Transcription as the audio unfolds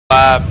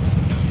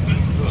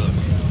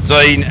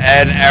Dean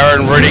and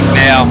Aaron Riddick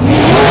now.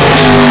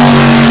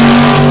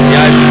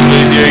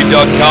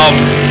 TheOpenTView.com.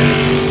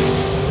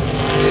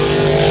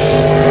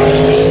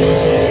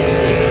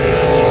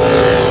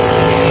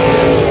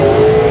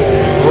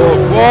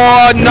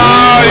 Oh,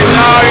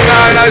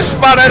 no,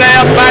 spun it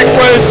out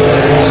backwards,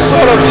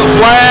 sort of,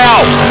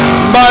 wow,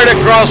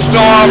 motocross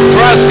style,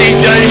 crusty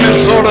demon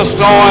sort of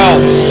style.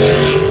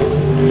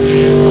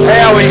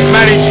 How he's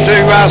managed to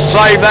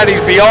save that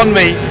is beyond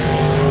me.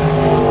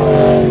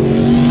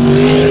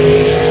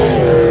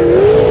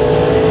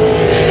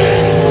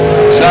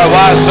 So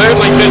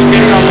certainly just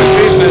getting on with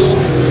business,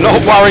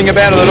 not worrying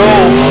about it at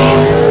all.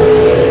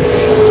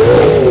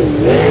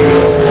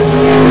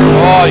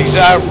 Oh, he's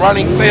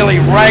running fairly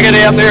ragged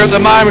out there at the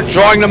moment,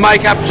 trying to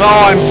make up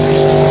time.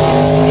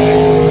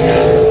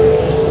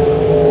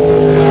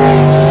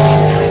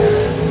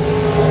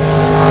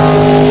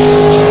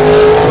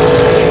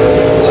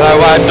 So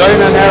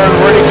Dean and Aaron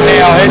Riddick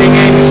now heading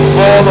in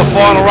for the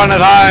final run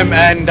at home,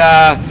 and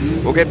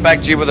we'll get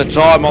back to you with a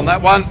time on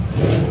that one.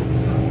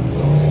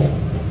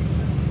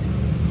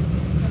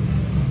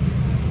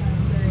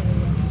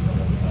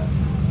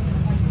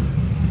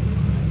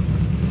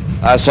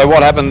 So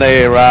what happened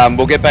there,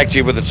 we'll get back to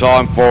you with the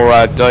time for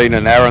Dean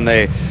and Aaron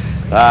there.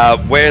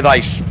 Where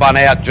they spun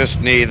out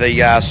just near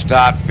the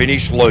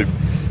start-finish loop,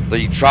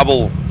 the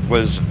trouble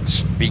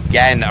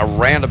began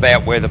around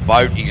about where the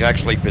boat is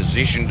actually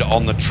positioned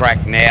on the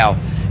track now.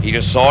 He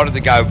decided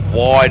to go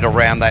wide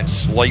around that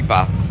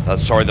sleeper, the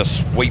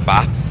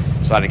sweeper.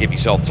 Starting to get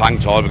yourself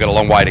tongue-tied, we've got a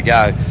long way to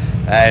go.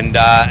 And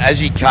as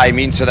he came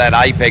into that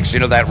apex,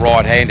 into that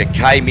right-hander,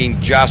 came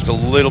in just a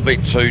little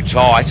bit too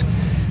tight,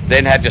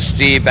 then had to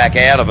steer back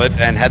out of it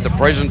and had the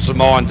presence of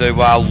mind to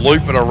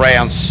loop it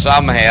around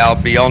somehow.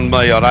 Beyond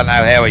me, I don't know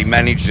how he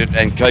managed it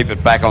and keep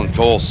it back on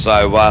course.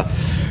 So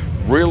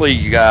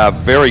really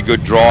very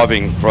good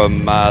driving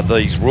from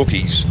these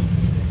rookies.